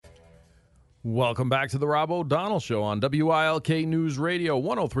Welcome back to the Rob O'Donnell Show on WILK News Radio,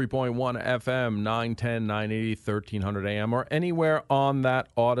 103.1 FM, 910, 980, 1300 AM, or anywhere on that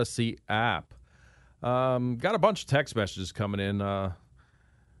Odyssey app. Got a bunch of text messages coming in. We're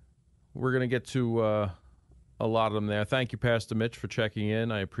going to get to a lot of them there. Thank you, Pastor Mitch, for checking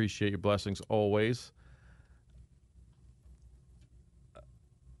in. I appreciate your blessings always.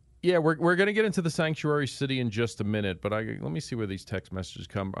 Yeah, we're going to get into the sanctuary city in just a minute, but let me see where these text messages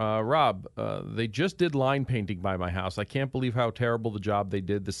come. Rob, they just did line painting by my house. I can't believe how terrible the job they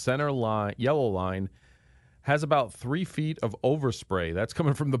did. The center line, yellow line, has about 3 feet of overspray. That's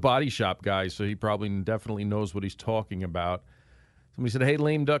coming from the body shop guy, so he probably definitely knows what he's talking about. Somebody said, hey,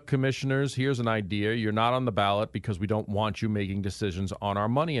 lame duck commissioners, here's an idea. You're not on the ballot because we don't want you making decisions on our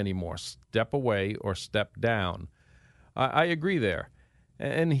money anymore. Step away or step down. I agree there.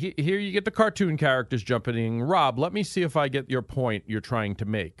 And here you get the cartoon characters jumping in. Rob, let me see if I get your point you're trying to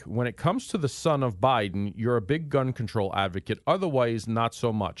make. When it comes to the son of Biden, you're a big gun control advocate. Otherwise, not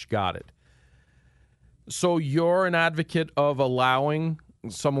so much. Got it. So you're an advocate of allowing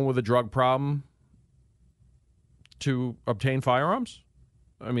someone with a drug problem to obtain firearms?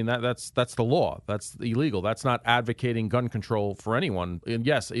 I mean, that's the law. That's illegal. That's not advocating gun control for anyone. And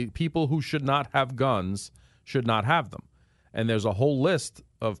yes, people who should not have guns should not have them. And there's a whole list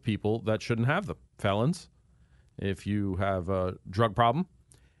of people that shouldn't have them. Felons, if you have a drug problem.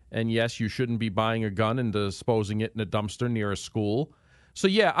 And yes, you shouldn't be buying a gun and disposing it in a dumpster near a school. So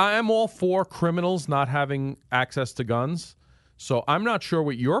yeah, I am all for criminals not having access to guns. So I'm not sure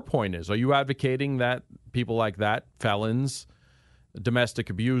what your point is. Are you advocating that people like that, felons, domestic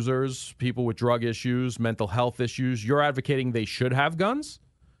abusers, people with drug issues, mental health issues, you're advocating they should have guns?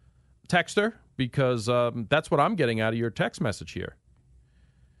 Texter? Because that's what I'm getting out of your text message here.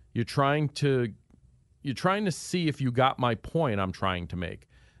 You're trying to see if you got my point I'm trying to make.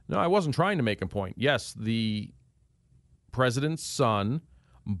 No, I wasn't trying to make a point. Yes, the president's son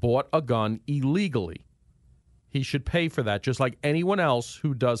bought a gun illegally. He should pay for that, just like anyone else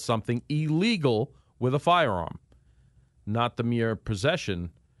who does something illegal with a firearm, not the mere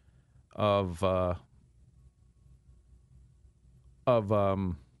possession of a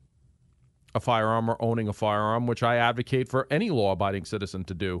firearm or owning a firearm, which I advocate for any law-abiding citizen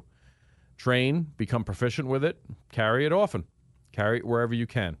to do. Train, become proficient with it, carry it often. Carry it wherever you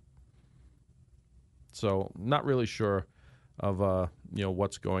can. So, not really sure of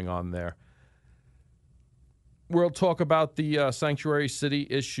what's going on there. We'll talk about the sanctuary city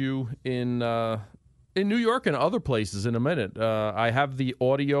issue in New York and other places in a minute. I have the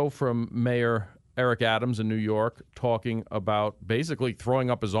audio from Mayor Eric Adams in New York talking about basically throwing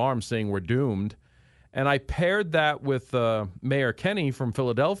up his arms saying we're doomed. And I paired that with Mayor Kenney from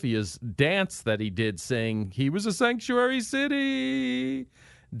Philadelphia's dance that he did saying he was a sanctuary city,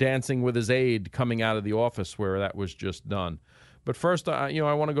 dancing with his aide coming out of the office where that was just done. But first, I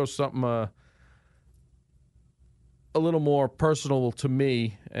want to go something a little more personal to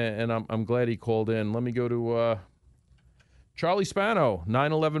me, and I'm glad he called in. Let me go to Charlie Spano,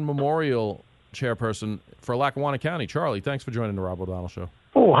 9/11 Memorial Chairperson for Lackawanna County. Charlie, thanks for joining the Rob O'Donnell Show.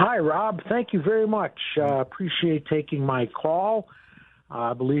 Oh, hi, Rob. Thank you very much. Appreciate taking my call.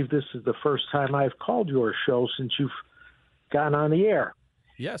 I believe this is the first time I've called your show since you've gone on the air.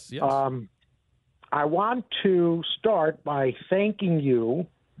 Yes. I want to start by thanking you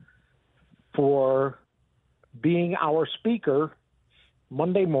for being our speaker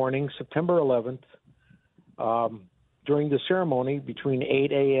Monday morning, September 11th, during the ceremony between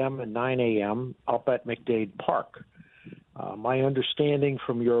 8 a.m. and 9 a.m. up at McDade Park. My understanding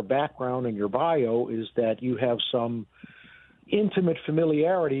from your background and your bio is that you have some intimate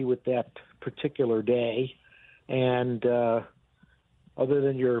familiarity with that particular day, and other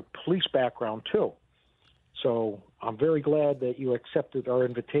than your police background, too. So I'm very glad that you accepted our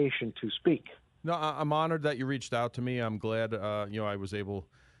invitation to speak. No, I'm honored that you reached out to me. I'm glad, I was able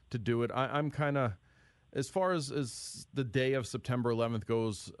to do it. I'm kind of, as far as the day of September 11th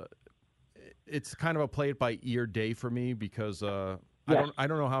goes, it's kind of a play it by ear day for me because I don't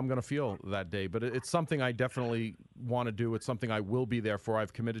know how I'm going to feel that day, but it's something I definitely want to do. It's something I will be there for.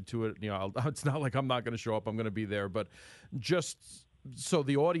 I've committed to it. It's not like I'm not going to show up. I'm going to be there, but just so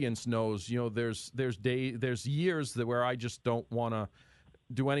the audience knows, there's years where I just don't want to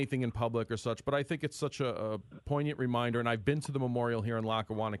do anything in public or such, but I think it's such a poignant reminder, and I've been to the memorial here in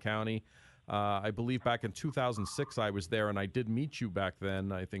Lackawanna County. I believe back in 2006 I was there, and I did meet you back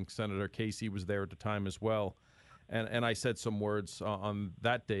then. I think Senator Casey was there at the time as well, and I said some words on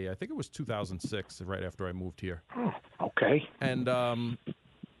that day. I think it was 2006, right after I moved here. Oh, okay. And, I'm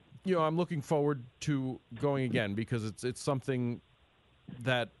looking forward to going again because it's something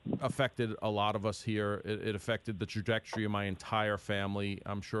that affected a lot of us here. It affected the trajectory of my entire family.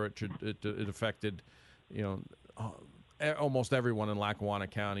 I'm sure it affected, almost everyone in Lackawanna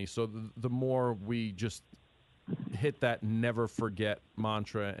County. So the more we just hit that never forget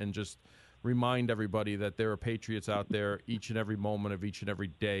mantra and just remind everybody that there are patriots out there each and every moment of each and every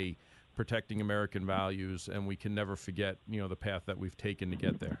day protecting American values, and we can never forget, the path that we've taken to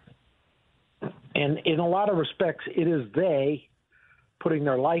get there. And in a lot of respects, it is they putting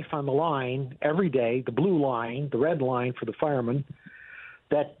their life on the line every day, the blue line, the red line for the firemen,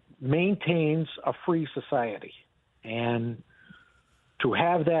 that maintains a free society. And to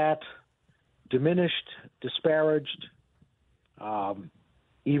have that diminished, disparaged,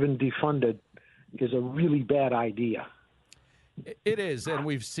 even defunded is a really bad idea. It is, and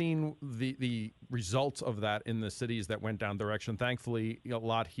we've seen the results of that in the cities that went down direction. Thankfully, a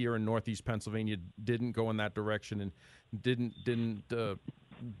lot here in Northeast Pennsylvania didn't go in that direction and didn't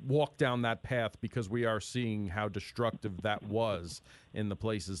walk down that path, because we are seeing how destructive that was in the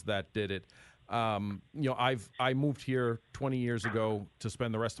places that did it. I moved here 20 years ago to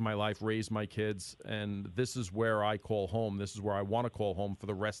spend the rest of my life, raise my kids, and this is where I call home. This is where I want to call home for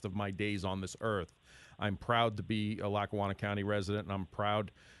the rest of my days on this earth. I'm proud to be a Lackawanna County resident, and I'm proud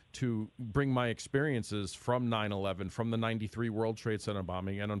to bring my experiences from 9/11, from the 93 World Trade Center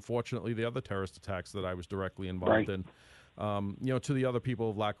bombing, and unfortunately the other terrorist attacks that I was directly involved in, to the other people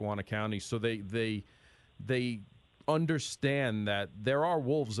of Lackawanna County, so they understand that there are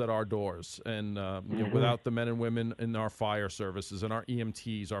wolves at our doors, and without the men and women in our fire services and our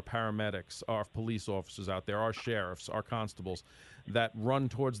EMTs, our paramedics, our police officers out there, our sheriffs, our constables that run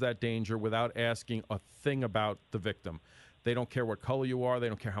towards that danger without asking a thing about the victim. They don't care what color you are. They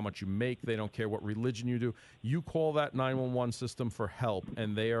don't care how much you make. They don't care what religion you do. You call that 911 system for help,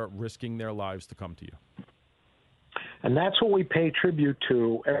 and they are risking their lives to come to you. And that's what we pay tribute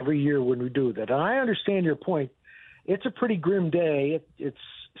to every year when we do that. And I understand your point. It's a pretty grim day. It's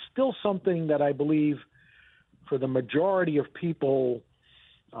still something that I believe for the majority of people,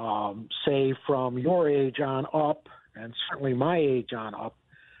 say from your age on up, and certainly my age on up,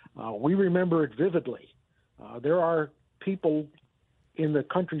 we remember it vividly. There are people in the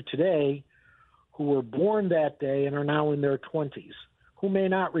country today who were born that day and are now in their 20s who may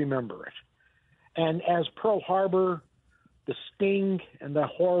not remember it. And as Pearl Harbor, the sting and the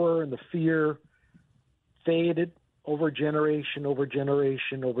horror and the fear faded over generation, over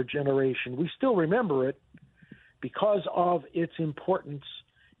generation, over generation, we still remember it because of its importance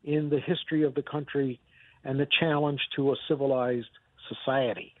in the history of the country and the challenge to a civilized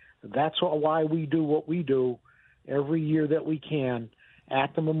society. That's why we do what we do every year that we can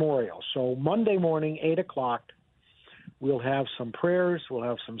at the memorial. So Monday morning, 8 o'clock, we'll have some prayers, we'll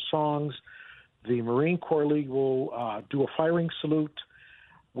have some songs. The Marine Corps League will do a firing salute.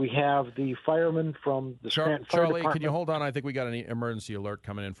 We have the firemen from the Scranton Fire Charlie, Department. can you hold on? I think we got an emergency alert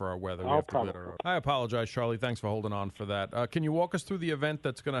coming in for our weather. I apologize, Charlie. Thanks for holding on for that. Can you walk us through the event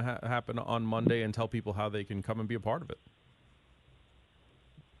that's going to happen on Monday and tell people how they can come and be a part of it?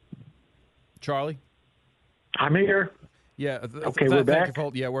 Charlie? I'm here. Yeah. Okay, we're back?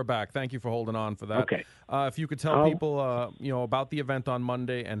 We're back. Thank you for holding on for that. Okay. If you could tell people, about the event on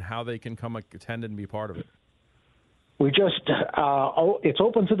Monday and how they can come attend and be part of it. We just, it's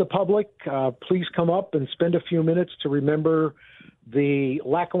open to the public. Please come up and spend a few minutes to remember the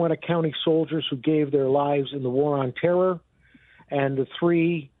Lackawanna County soldiers who gave their lives in the War on Terror and the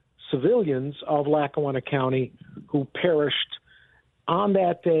 3 civilians of Lackawanna County who perished on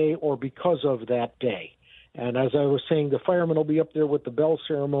that day or because of that day. And as I was saying, the firemen will be up there with the bell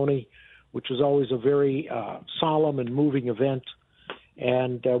ceremony, which is always a very solemn and moving event.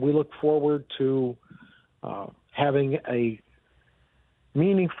 And we look forward to having a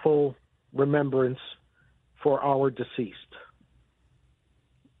meaningful remembrance for our deceased.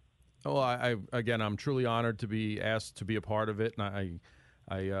 Well, I'm truly honored to be asked to be a part of it, and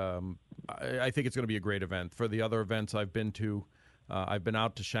I think it's going to be a great event. For the other events I've been to, I've been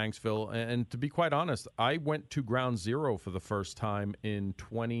out to Shanksville, and to be quite honest, I went to Ground Zero for the first time in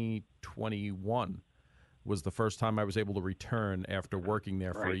 2021. Was the first time I was able to return after working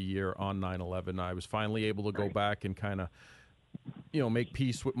there for a year on 9/11. I was finally able to go back and kind of, make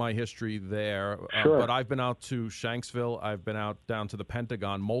peace with my history there. But I've been out to Shanksville. I've been out down to the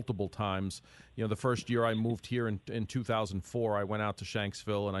Pentagon multiple times. The first year I moved here in 2004, I went out to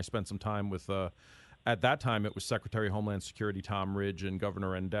Shanksville and I spent some time with, at that time it was Secretary of Homeland Security Tom Ridge and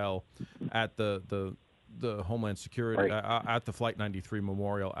Governor Rendell at the Homeland Security, at the Flight 93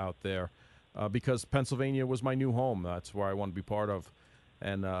 Memorial out there. Because Pennsylvania was my new home. That's where I want to be part of.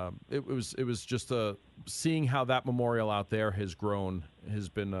 And it was just seeing how that memorial out there has grown has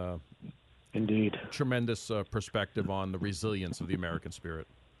been Indeed. Tremendous perspective on the resilience of the American spirit.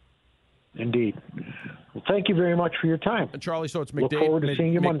 Indeed. Well, thank you very much for your time. And Charlie, so it's McDade. Look forward to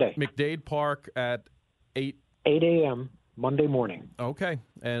seeing you Monday. McDade Park at 8 a.m. Monday morning. Okay.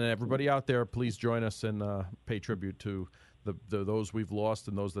 And everybody out there, please join us and pay tribute to those we've lost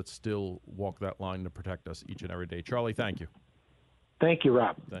and those that still walk that line to protect us each and every day. Charlie, thank you. Thank you,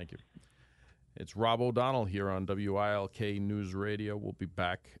 Rob. Thank you. It's Rob O'Donnell here on WILK News Radio. We'll be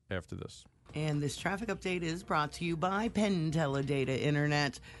back after this. And this traffic update is brought to you by Penn Teledata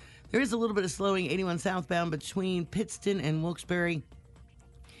Internet. There is a little bit of slowing 81 southbound between Pittston and Wilkes-Barre.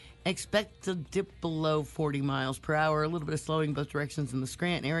 Expect to dip below 40 miles per hour. A little bit of slowing both directions in the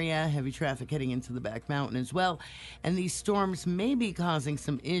Scranton area. Heavy traffic heading into the back mountain as well. And these storms may be causing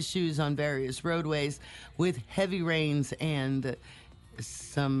some issues on various roadways with heavy rains and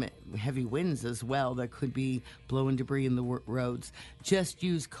some heavy winds as well that could be blowing debris in the roads. Just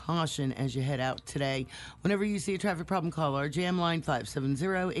use caution as you head out today. Whenever you see a traffic problem, call our jam line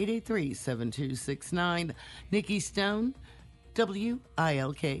 570-883-7269. Nikki Stone,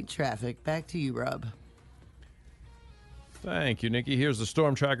 WILK Traffic. Back to you, Rob. Thank you, Nikki. Here's the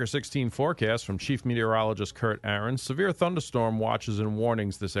Storm Tracker 16 forecast from Chief Meteorologist Kurt Aaron. Severe thunderstorm watches and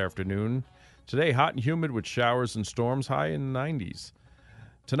warnings this afternoon. Today, hot and humid with showers and storms, high in the 90s.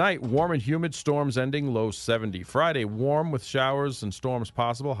 Tonight, warm and humid, storms ending, low 70. Friday, warm with showers and storms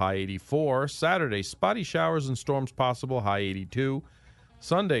possible, high 84. Saturday, spotty showers and storms possible, high 82.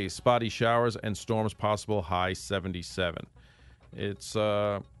 Sunday, spotty showers and storms possible, high 77. It's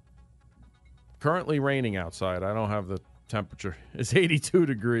currently raining outside. I don't have the temperature. It's 82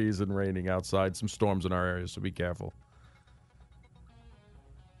 degrees and raining outside. Some storms in our area, so be careful.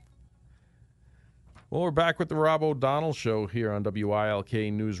 Well, we're back with the Rob O'Donnell Show here on WILK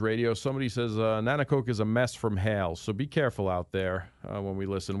News Radio. Somebody says Nanticoke is a mess from hail, so be careful out there when we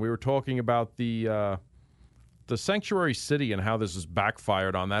listen. We were talking about the sanctuary city and how this has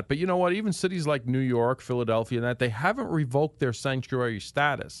backfired on that. But you know what? Even cities like New York, Philadelphia, and that, they haven't revoked their sanctuary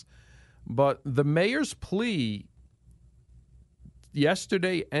status. But the mayor's plea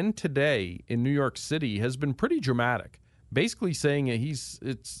yesterday and today in New York City has been pretty dramatic. Basically saying he's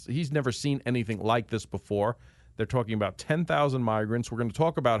never seen anything like this before. They're talking about 10,000 migrants. We're going to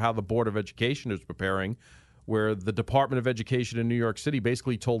talk about how the Board of Education is preparing, where the Department of Education in New York City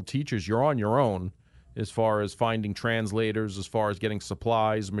basically told teachers, you're on your own as far as finding translators, as far as getting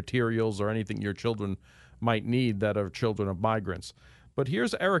supplies, materials, or anything your children might need that are children of migrants. But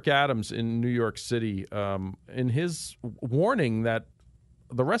here's Eric Adams in New York City in his warning that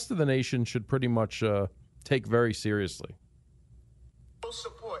the rest of the nation should pretty much take very seriously.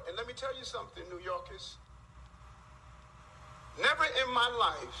 Support. And let me tell you something, New Yorkers. Never in my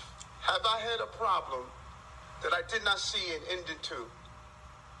life have I had a problem that I did not see an ending to.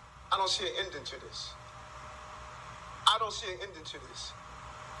 I don't see an ending to this. I don't see an ending to this.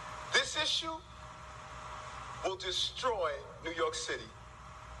 This issue will destroy New York City.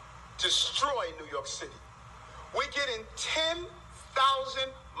 Destroy New York City. We're getting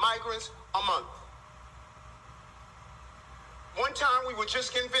 10,000 migrants a month. One time we were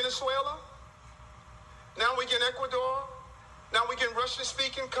just getting Venezuela. Now we're getting Ecuador. Now we're getting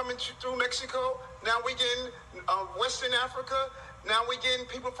Russian-speaking coming through Mexico. Now we're getting Western Africa. Now we're getting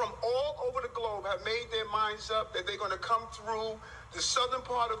people from all over the globe have made their minds up that they're going to come through the southern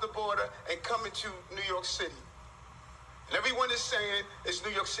part of the border and come into New York City. And everyone is saying it's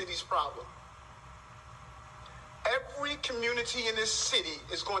New York City's problem. Every community in this city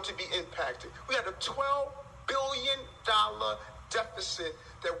is going to be impacted. We had a $12 billion deficit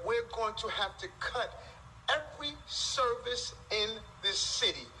that we're going to have to cut. Every service in this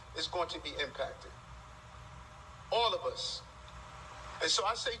city is going to be impacted. All of us. And so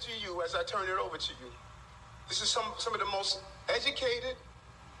I say to you, as I turn it over to you, this is some of the most educated,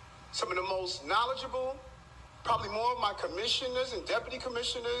 some of the most knowledgeable, probably more of my commissioners and deputy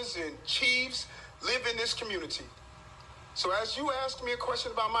commissioners and chiefs live in this community. So as you ask me a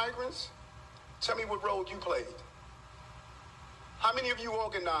question about migrants, tell me what role you played. How many of you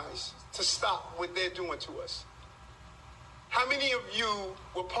organized to stop what they're doing to us? How many of you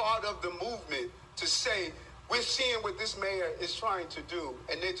were part of the movement to say, we're seeing what this mayor is trying to do,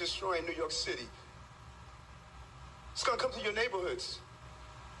 and they're destroying New York City? It's going to come to your neighborhoods.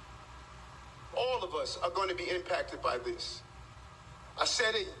 All of us are going to be impacted by this. I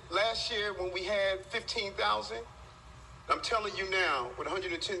said it last year when we had 15,000. I'm telling you now, with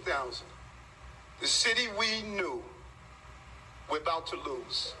 110,000, the city we knew we're about to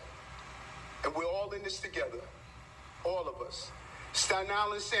lose. And we're all in this together, all of us. Staten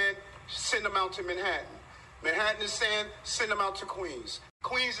Island is saying, send them out to Manhattan. Manhattan is saying, send them out to Queens.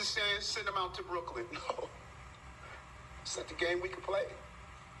 Queens is saying, send them out to Brooklyn. No. It's not the game we can play.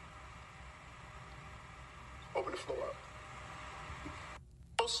 Open the floor up.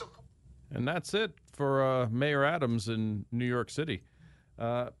 And that's it for Mayor Adams in New York City.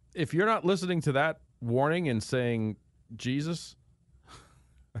 If you're not listening to that warning and saying, Jesus,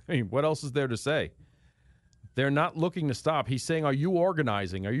 I mean, what else is there to say? They're not looking to stop. He's saying, are you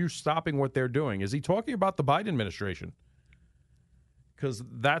organizing? Are you stopping what they're doing? Is he talking about the Biden administration? Because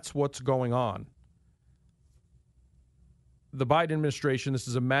that's what's going on. The Biden administration, this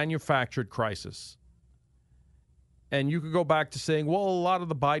is a manufactured crisis. And you could go back to saying, well, a lot of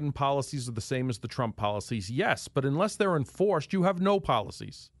the Biden policies are the same as the Trump policies. Yes, but unless they're enforced, you have no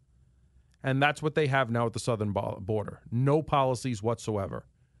policies. And that's what they have now at the southern border. No policies whatsoever.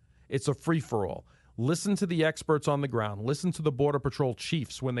 It's a free-for-all. Listen to the experts on the ground. Listen to the Border Patrol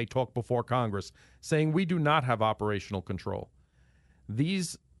chiefs when they talk before Congress, saying we do not have operational control.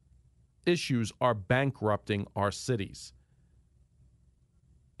 These issues are bankrupting our cities.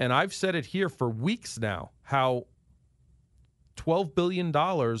 And I've said it here for weeks now, how $12 billion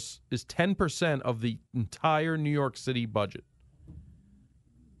is 10% of the entire New York City budget.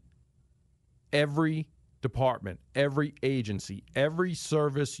 Every department, every agency, every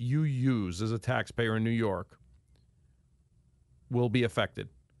service you use as a taxpayer in New York will be affected,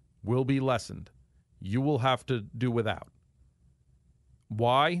 will be lessened. You will have to do without.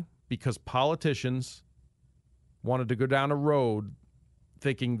 Why? Because politicians wanted to go down a road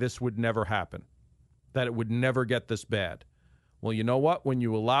thinking this would never happen, that it would never get this bad. Well, you know what? When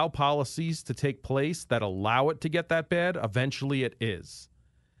you allow policies to take place that allow it to get that bad, eventually it is.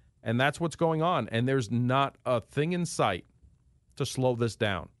 And that's what's going on. And there's not a thing in sight to slow this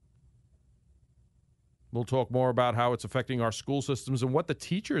down. We'll talk more about how it's affecting our school systems and what the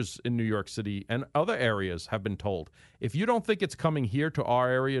teachers in New York City and other areas have been told. If you don't think it's coming here to our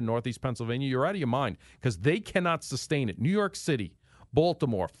area, Northeast Pennsylvania, you're out of your mind, because they cannot sustain it. New York City,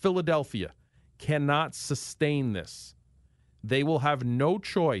 Baltimore, Philadelphia cannot sustain this. They will have no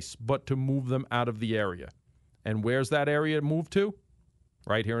choice but to move them out of the area. And where's that area moved to?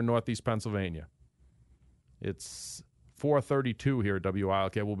 Right here in Northeast Pennsylvania. It's 4:32 here at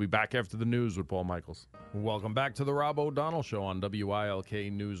WILK. We'll be back after the news with Paul Michaels. Welcome back to the Rob O'Donnell Show on WILK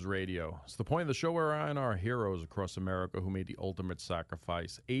News Radio. It's the point of the show where I honor our heroes across America who made the ultimate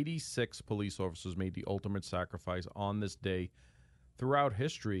sacrifice. 86 police officers made the ultimate sacrifice on this day. Throughout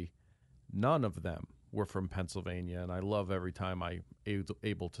history, none of them were from Pennsylvania, and I love every time I'm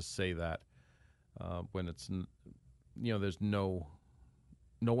able to say that when it's, there's no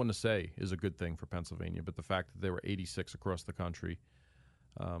one to say is a good thing for Pennsylvania, but the fact that there were 86 across the country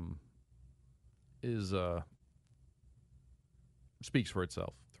speaks for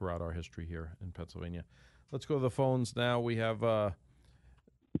itself throughout our history here in Pennsylvania. Let's go to the phones now. We have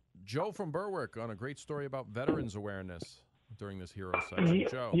Joe from Berwick on a great story about veterans awareness during this hero section.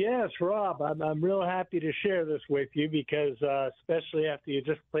 Joe. Yes, Rob, I'm real happy to share this with you because especially after you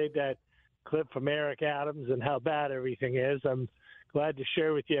just played that clip from Eric Adams and how bad everything is, I'm glad to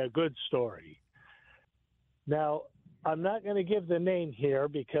share with you a good story. Now, I'm not going to give the name here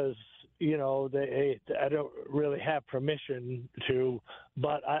because, I don't really have permission to,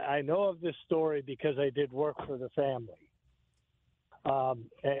 but I know of this story because I did work for the family.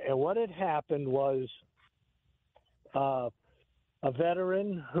 And what had happened was a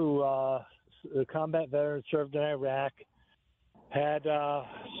veteran who, a combat veteran, served in Iraq, had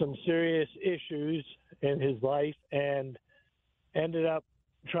some serious issues in his life and ended up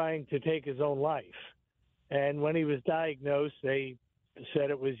trying to take his own life. And when he was diagnosed, they said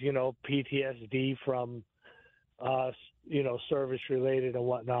it was, PTSD from, service-related and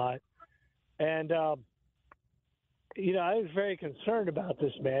whatnot. And, I was very concerned about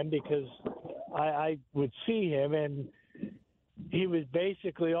this man because I would see him and he was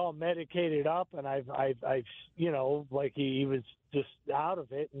basically all medicated up, and I've like he was just out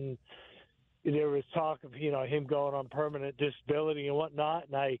of it, and there was talk of him going on permanent disability and whatnot,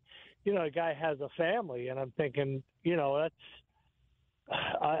 and the guy has a family, and I'm thinking that's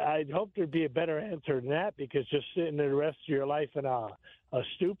I'd hope there'd be a better answer than that, because just sitting there the rest of your life in a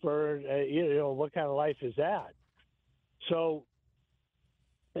stupor, what kind of life is that? So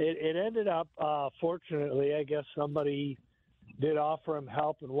it ended up, fortunately, I guess somebody did offer him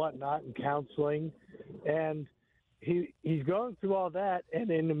help and whatnot and counseling, and he's going through all that,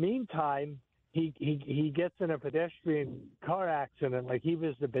 and in the meantime, he gets in a pedestrian car accident. Like, he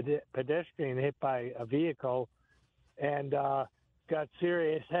was the pedestrian hit by a vehicle and got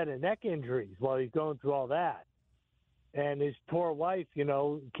serious head and neck injuries while he's going through all that. And his poor wife,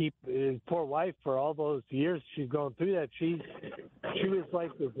 his poor wife for all those years she's going through that, she was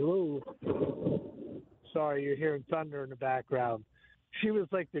like the glue. Sorry, you're hearing thunder in the background. She was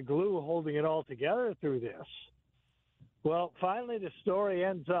like the glue holding it all together through this. Well, finally the story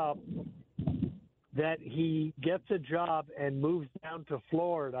ends up that he gets a job and moves down to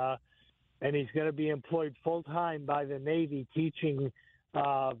Florida, and he's going to be employed full-time by the Navy teaching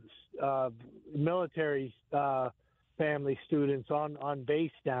military family students on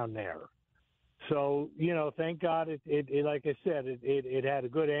base down there. So, thank God it like I said, it had a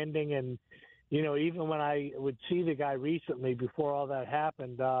good ending. And, even when I would see the guy recently before all that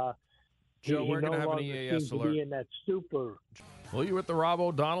happened, Joe, we're going to no have an longer EAS seemed to alert. be in that stupor. Well, you're at the Rob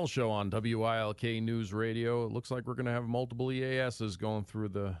O'Donnell Show on WILK News Radio. It looks like we're going to have multiple EASs going through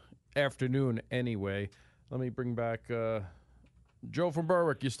the afternoon anyway. Let me bring back Joe from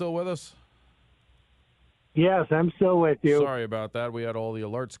Berwick. You still with us? Yes, I'm still with you. Sorry about that. We had all the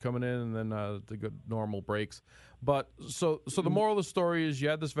alerts coming in and then the good normal breaks. But so the moral of the story is you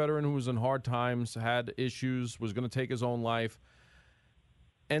had this veteran who was in hard times, had issues, was going to take his own life,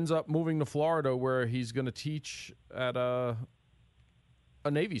 ends up moving to Florida where he's going to teach at a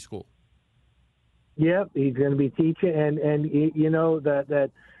Navy school. Yep, he's going to be teaching, and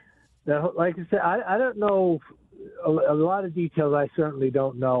that like I said, I don't know a lot of details. I certainly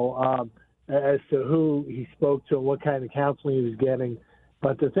don't know as to who he spoke to and what kind of counseling he was getting.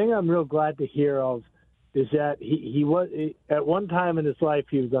 But the thing I'm real glad to hear of is that he was at one time in his life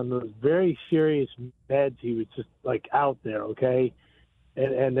he was on those very serious meds. He was just like out there, okay.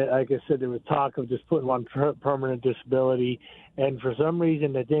 And like I said, there was talk of just putting him on permanent disability, and for some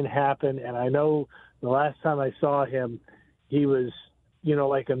reason that didn't happen. And I know the last time I saw him, he was,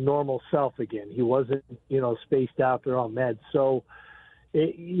 like a normal self again. He wasn't, spaced out there on meds. So,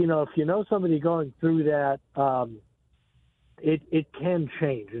 if you know somebody going through that, it can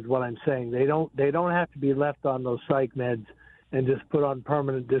change, is what I'm saying. They don't have to be left on those psych meds and just put on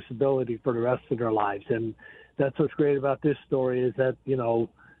permanent disability for the rest of their lives. And that's what's great about this story is that,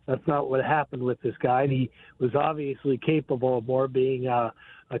 that's not what happened with this guy. And he was obviously capable of more, being a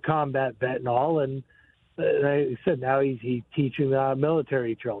combat vet and all. And like I said, now he's teaching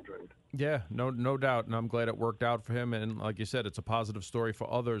military children. Yeah, no doubt. And I'm glad it worked out for him. And like you said, it's a positive story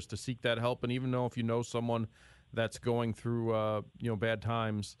for others to seek that help. And even though if you know someone that's going through, bad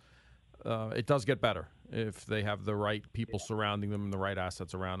times, it does get better if they have the right people surrounding them and the right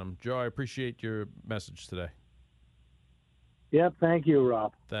assets around them. Joe, I appreciate your message today. Yep, thank you,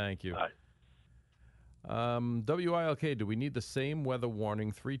 Rob. Thank you. WILK, do we need the same weather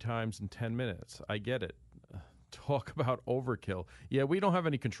warning 3 times in 10 minutes? I get it. Talk about overkill. Yeah, we don't have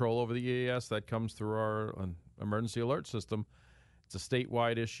any control over the EAS. That comes through our emergency alert system. It's a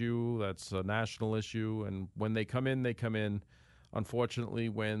statewide issue. That's a national issue. And when they come in, they come in. Unfortunately,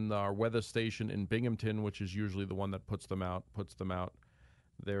 when our weather station in Binghamton, which is usually the one that puts them out,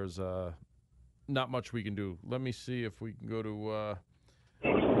 there's not much we can do. Let me see if we can go to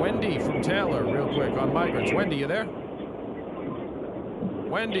Wendy from Taylor real quick on migrants. Wendy, you there?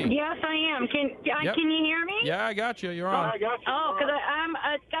 Wendy. Yes, I am. Can you hear me? Yeah, I got you. You're on. I got you. Oh, because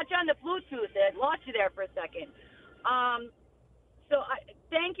I got you on the Bluetooth. I lost you there for a second.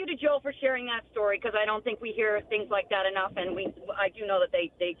 Thank you to Joe for sharing that story, because I don't think we hear things like that enough, and I do know that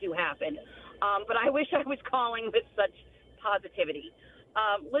they do happen. But I wish I was calling with such positivity.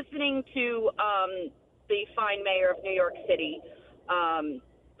 Listening to the fine mayor of New York City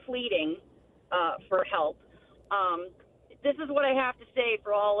pleading for help, this is what I have to say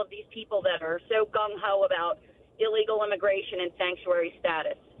for all of these people that are so gung-ho about illegal immigration and sanctuary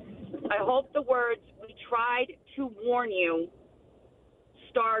status. I hope the words "we tried to warn you"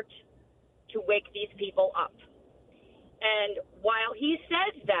 start to wake these people up. And while he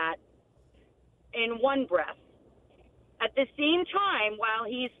says that in one breath, at the same time, while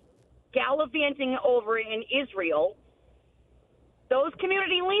he's gallivanting over in Israel, those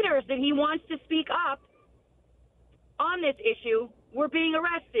community leaders that he wants to speak up on this issue were being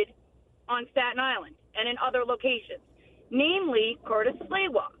arrested on Staten Island and in other locations, namely Curtis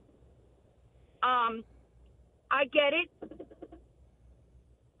Sliwa. I get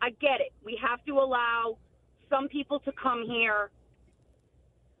it. We have to allow some people to come here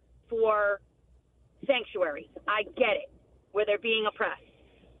for sanctuary. I get it, where they're being oppressed.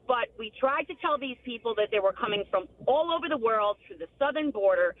 But we tried to tell these people that they were coming from all over the world through the southern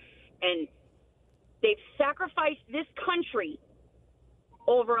border, and they've sacrificed this country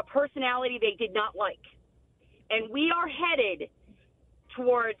over a personality they did not like. And we are headed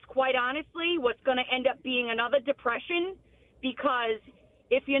towards, quite honestly, what's going to end up being another depression, because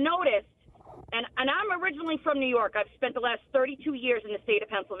if you noticed, and I'm originally from New York. I've spent the last 32 years in the state of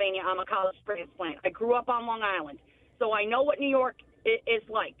Pennsylvania. I'm a college transplant. I grew up on Long Island, so I know what New York is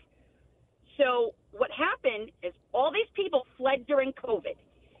like. So what happened is all these people fled during COVID,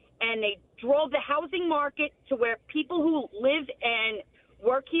 and they drove the housing market to where people who live and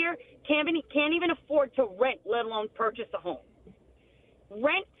work here can't even afford to rent, let alone purchase a home.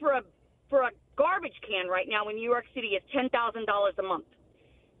 Rent for a garbage can right now in New York City is $10,000 a month.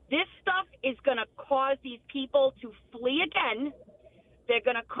 This stuff is going to cause these people to flee again. They're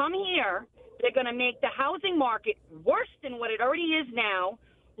going to come here. They're going to make the housing market worse than what it already is now.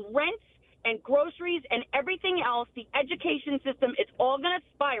 Rents and groceries and everything else, the education system, it's all going to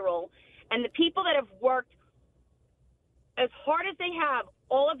spiral. And the people that have worked as hard as they have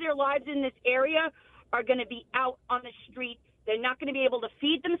all of their lives in this area are going to be out on the street. They're not going to be able to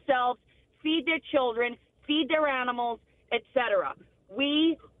feed themselves, feed their children, feed their animals, etc.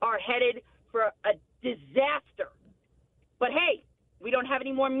 We are headed for a disaster. But hey, we don't have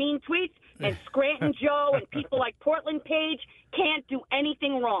any more mean tweets, and Scranton Joe and people like Portland Page can't do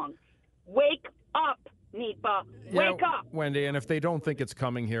anything wrong. Wake up, Nipa. Wake up. Wendy, and if they don't think it's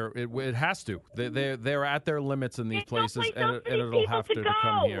coming here, it has to. They're at their limits in these places, and it'll have to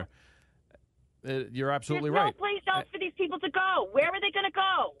come here. You're absolutely right. There's no place else for these people to go. Where are they going to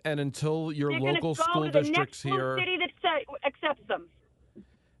go? And until your They're local school to the districts next here, city that accepts them.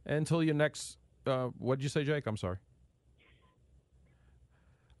 Until your next, what did you say, Jake? I'm sorry.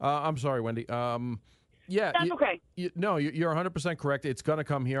 I'm sorry, Wendy. Yeah, that's okay. No, you're 100% correct. It's going to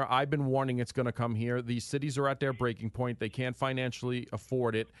come here. I've been warning it's going to come here. These cities are at their breaking point. They can't financially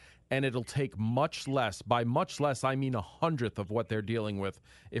afford it, and it'll take much less. By much less, I mean 100th of what they're dealing with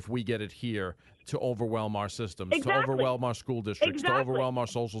if we get it here to overwhelm our systems, to overwhelm our school districts, to overwhelm our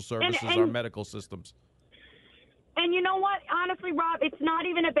social services, our medical systems. And you know what? Honestly, Rob, it's not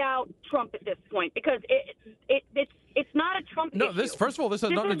even about Trump at this point because it's not a Trump issue. No, first of all, this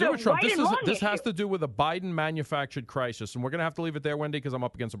has nothing to do with Trump. This has issue. to do with a Biden-manufactured crisis, and we're going to have to leave it there, Wendy, because I'm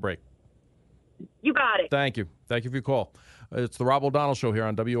up against a break. You got it. Thank you. Thank you for your call. It's the Rob O'Donnell Show here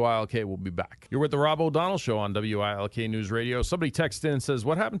on WILK. We'll be back. You're with the Rob O'Donnell Show on WILK News Radio. Somebody texted in and says,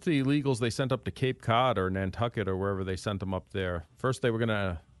 what happened to the illegals they sent up to Cape Cod or Nantucket or wherever they sent them up there? First, they were going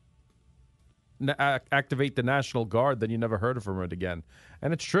to activate the National Guard, then you never heard from it again.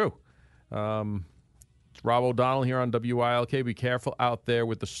 And it's true. It's Rob O'Donnell here on WILK. Be careful out there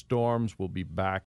with the storms. We'll be back.